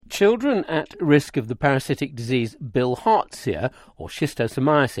Children at risk of the parasitic disease Bilharzia, or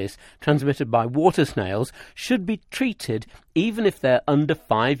schistosomiasis, transmitted by water snails, should be treated even if they're under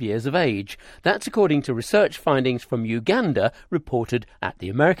 5 years of age. That's according to research findings from Uganda reported at the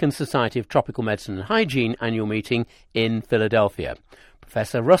American Society of Tropical Medicine and Hygiene annual meeting in Philadelphia.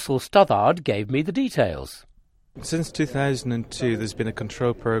 Professor Russell Stothard gave me the details. Since 2002, there's been a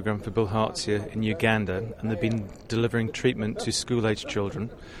control program for Bilharzia in Uganda, and they've been delivering treatment to school-aged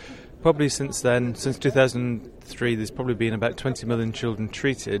children. Probably since then, since 2003, there's probably been about 20 million children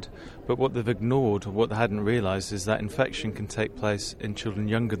treated, but what they've ignored, or what they hadn't realised, is that infection can take place in children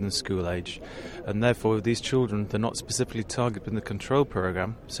younger than school age, and therefore these children, they're not specifically targeted in the control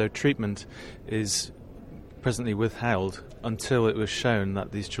program, so treatment is presently withheld until it was shown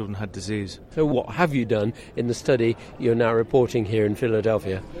that these children had disease. So what have you done in the study you're now reporting here in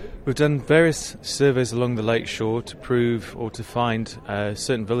Philadelphia? We've done various surveys along the lake shore to prove or to find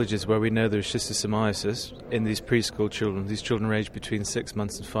certain villages where we know there is schistosomiasis in these preschool children. These children are aged between 6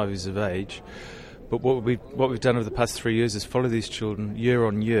 months and 5 years of age. But what we've done over the past 3 years is follow these children year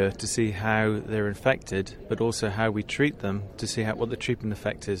on year to see how they're infected, but also how we treat them to see what the treatment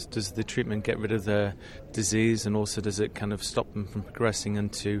effect is. Does the treatment get rid of their disease, and also does it kind of stop them from progressing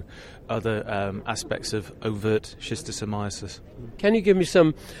into other aspects of overt schistosomiasis? Can you give me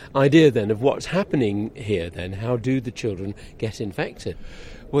some idea then of what's happening here then? How do the children get infected?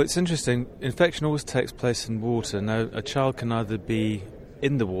 Well, it's interesting. Infection always takes place in water. Now, a child can either be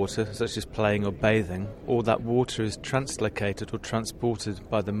in the water, such as playing or bathing, or that water is translocated or transported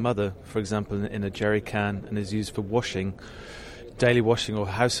by the mother, for example, in a jerry can, and is used for washing, daily washing or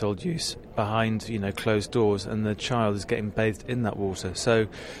household use behind, closed doors, and the child is getting bathed in that water. So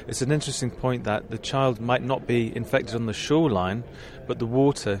it's an interesting point that the child might not be infected on the shoreline, but the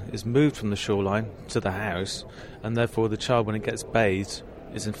water is moved from the shoreline to the house, and therefore the child, when it gets bathed,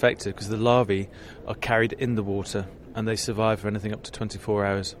 is infected because the larvae are carried in the water, and they survive for anything up to 24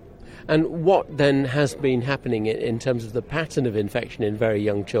 hours. And what then has been happening in terms of the pattern of infection in very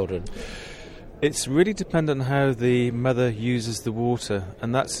young children? It's really dependent on how the mother uses the water,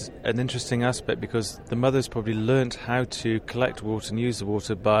 and that's an interesting aspect because the mother's probably learnt how to collect water and use the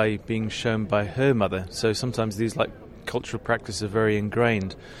water by being shown by her mother. So sometimes these cultural practices are very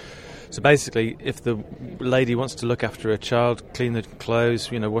ingrained. So basically, if the lady wants to look after her child, clean the clothes,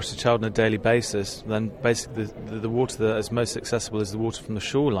 wash the child on a daily basis, then basically the water that is most accessible is the water from the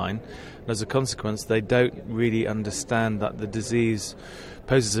shoreline. And as a consequence, they don't really understand that the disease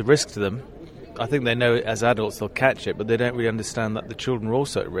poses a risk to them. I think they know as adults they'll catch it, but they don't really understand that the children are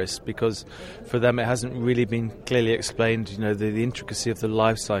also at risk because for them it hasn't really been clearly explained, the intricacy of the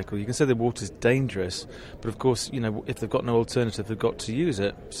life cycle. You can say the water's dangerous, but of course, if they've got no alternative, they've got to use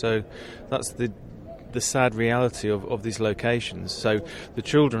it. So that's the sad reality of these locations. So the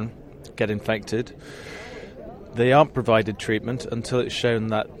children get infected. They aren't provided treatment until it's shown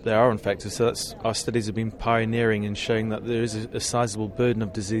that they are infected. So our studies have been pioneering in showing that there is a sizable burden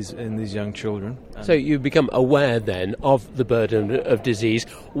of disease in these young children. So you become aware then of the burden of disease.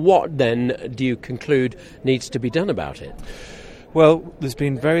 What then do you conclude needs to be done about it? Well, there's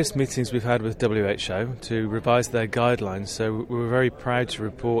been various meetings we've had with WHO to revise their guidelines, so we're very proud to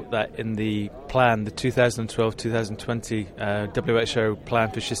report that in the plan, the 2012-2020 WHO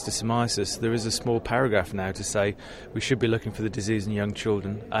plan for schistosomiasis, there is a small paragraph now to say we should be looking for the disease in young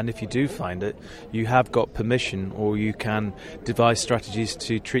children, and if you do find it, you have got permission, or you can devise strategies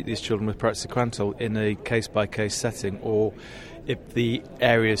to treat these children with praziquantel in a case-by-case setting, or if the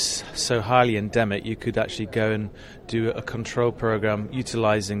area is so highly endemic, you could actually go and do a control program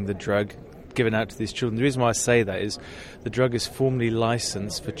utilising the drug given out to these children. The reason why I say that is the drug is formally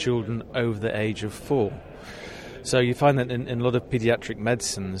licensed for children over the age of 4. So you find that in a lot of paediatric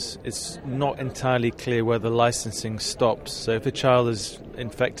medicines, it's not entirely clear where the licensing stops. So if a child is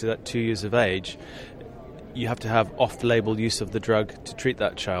infected at 2 years of age, you have to have off-label use of the drug to treat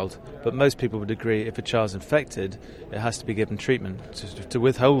that child. But most people would agree if a child's infected, it has to be given treatment. To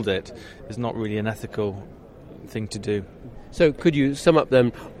withhold it is not really an ethical thing to do. So could you sum up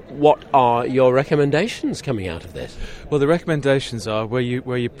then, what are your recommendations coming out of this? Well, the recommendations are where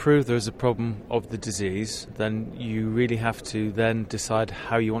you prove there is a problem of the disease, then you really have to then decide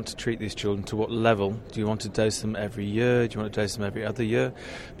how you want to treat these children, to what level. Do you want to dose them every year? Do you want to dose them every other year?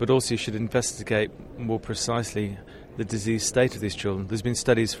 But also you should investigate more precisely the disease state of these children. There's been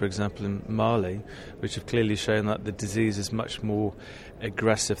studies, for example, in Mali, which have clearly shown that the disease is much more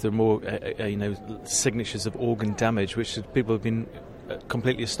aggressive. There are more signatures of organ damage, which people have been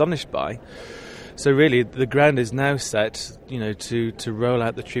completely astonished by. So really, the ground is now set, to roll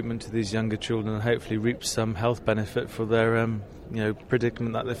out the treatment to these younger children and hopefully reap some health benefit for their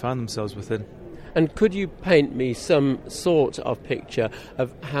predicament that they found themselves within. And could you paint me some sort of picture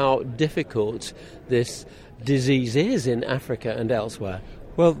of how difficult this disease is in Africa and elsewhere?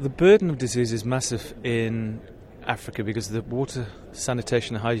 Well, the burden of disease is massive in Africa because the water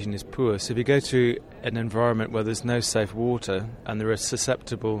sanitation and hygiene is poor. So if you go to an environment where there's no safe water and there are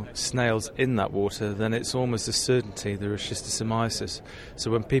susceptible snails in that water, then it's almost a certainty there is schistosomiasis. So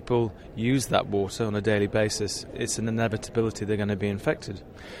when people use that water on a daily basis, it's an inevitability they're going to be infected.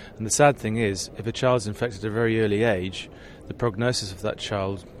 And the sad thing is, if a child's infected at a very early age, the prognosis of that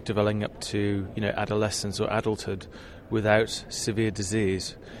child developing up to adolescence or adulthood without severe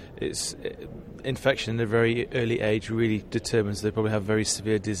disease, infection at a very early age really determines they probably have very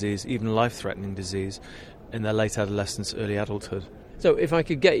severe disease, even life-threatening disease, in their late adolescence, early adulthood. So if I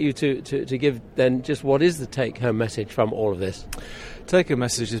could get you to give then just what is the take-home message from all of this? Take-home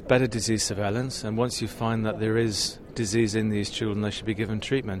message is better disease surveillance, and once you find that there is disease in these children, they should be given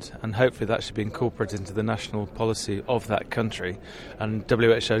treatment, and hopefully that should be incorporated into the national policy of that country. And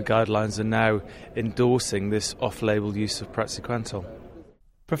WHO guidelines are now endorsing this off-label use of praziquantel.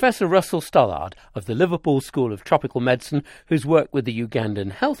 Professor Russell Stollard of the Liverpool School of Tropical Medicine, whose work with the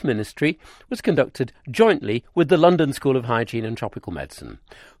Ugandan Health Ministry was conducted jointly with the London School of Hygiene and Tropical Medicine.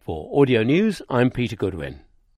 For Audio News, I'm Peter Goodwin.